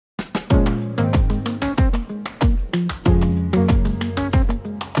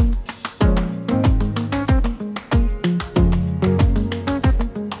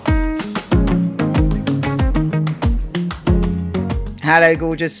Hello,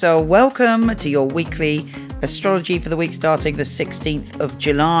 gorgeous soul. Welcome to your weekly astrology for the week starting the 16th of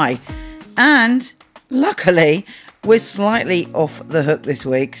July. And luckily, we're slightly off the hook this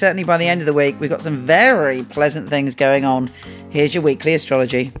week. Certainly by the end of the week, we've got some very pleasant things going on. Here's your weekly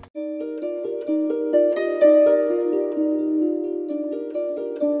astrology.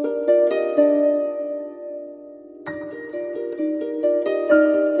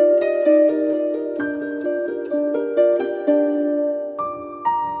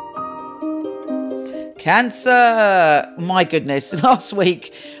 Cancer! My goodness, last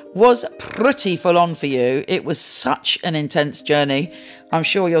week was pretty full on for you. It was such an intense journey. I'm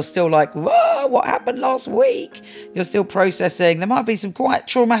sure you're still like, whoa, what happened last week? You're still processing. There might be some quite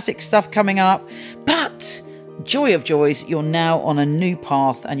traumatic stuff coming up, but joy of joys, you're now on a new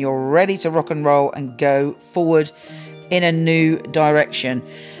path and you're ready to rock and roll and go forward in a new direction.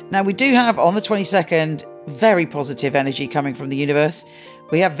 Now, we do have on the 22nd very positive energy coming from the universe.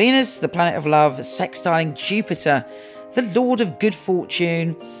 We have Venus, the planet of love, sextiling Jupiter, the lord of good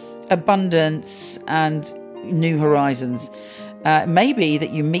fortune, abundance, and new horizons. Maybe that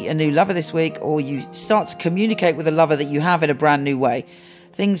you meet a new lover this week, or you start to communicate with a lover that you have in a brand new way.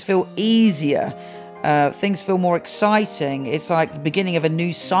 Things feel easier. Things feel more exciting. It's like the beginning of a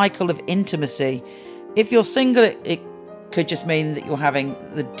new cycle of intimacy. If you're single, it could just mean that you're having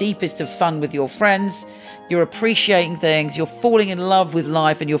the deepest of fun with your friends. You're appreciating things. You're falling in love with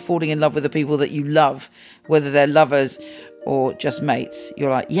life, and you're falling in love with the people that you love, whether they're lovers or just mates. You're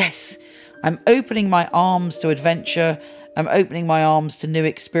like, yes, I'm opening my arms to adventure. I'm opening my arms to new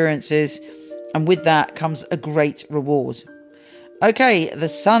experiences. And with that comes a great reward. Okay, the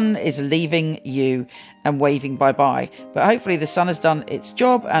sun is leaving you and waving bye-bye. But hopefully the sun has done its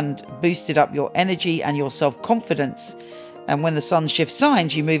job and boosted up your energy and your self-confidence. And when the sun shifts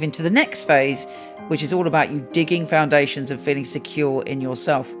signs, you move into the next phase, which is all about you digging foundations and feeling secure in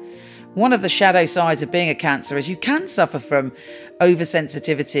yourself. One of the shadow sides of being a Cancer is you can suffer from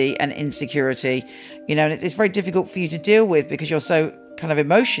oversensitivity and insecurity, and it's very difficult for you to deal with because you're so kind of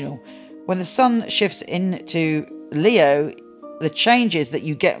emotional. When the sun shifts into Leo, the change is that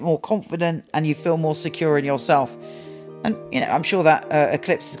you get more confident and you feel more secure in yourself. And, I'm sure that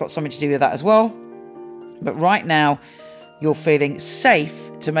eclipse has got something to do with that as well. But right now, you're feeling safe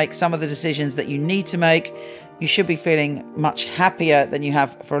to make some of the decisions that you need to make. You should be feeling much happier than you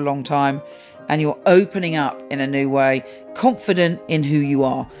have for a long time. And you're opening up in a new way, confident in who you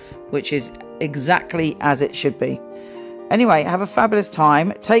are, which is exactly as it should be. Anyway, have a fabulous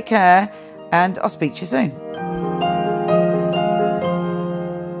time. Take care, and I'll speak to you soon.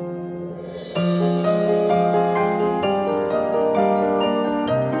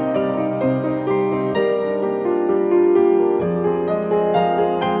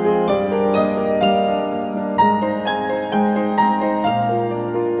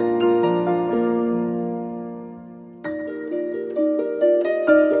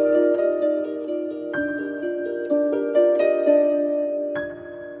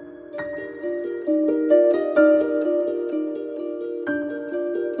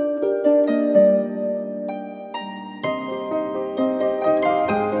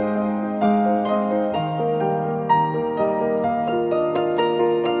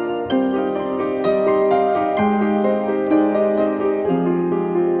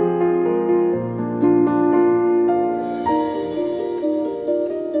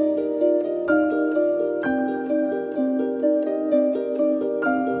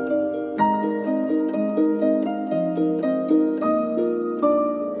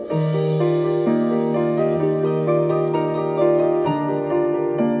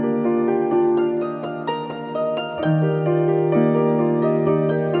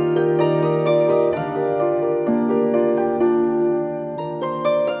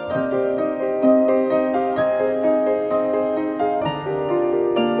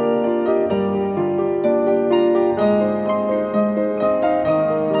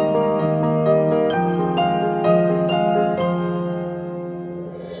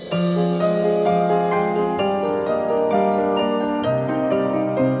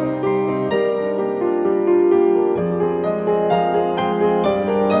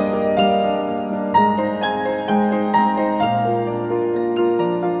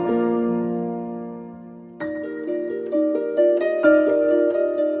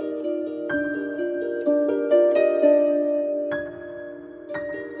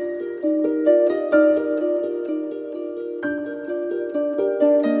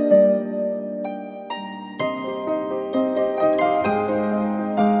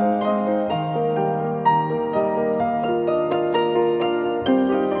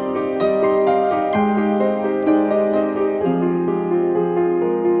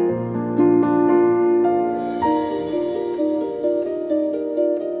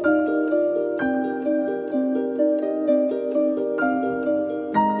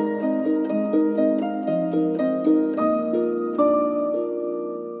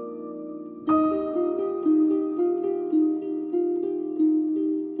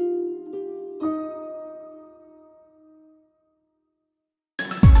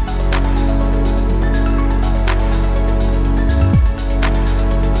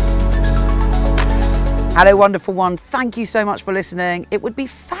 Hello, wonderful one. Thank you so much for listening. It would be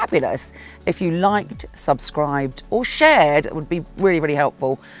fabulous if you liked, subscribed, or shared. It would be really, really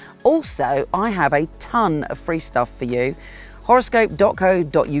helpful. Also, I have a ton of free stuff for you.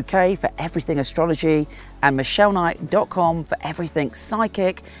 Horoscope.co.uk for everything astrology, and micheleknight.com for everything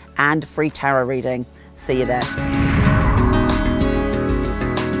psychic and free tarot reading. See you there.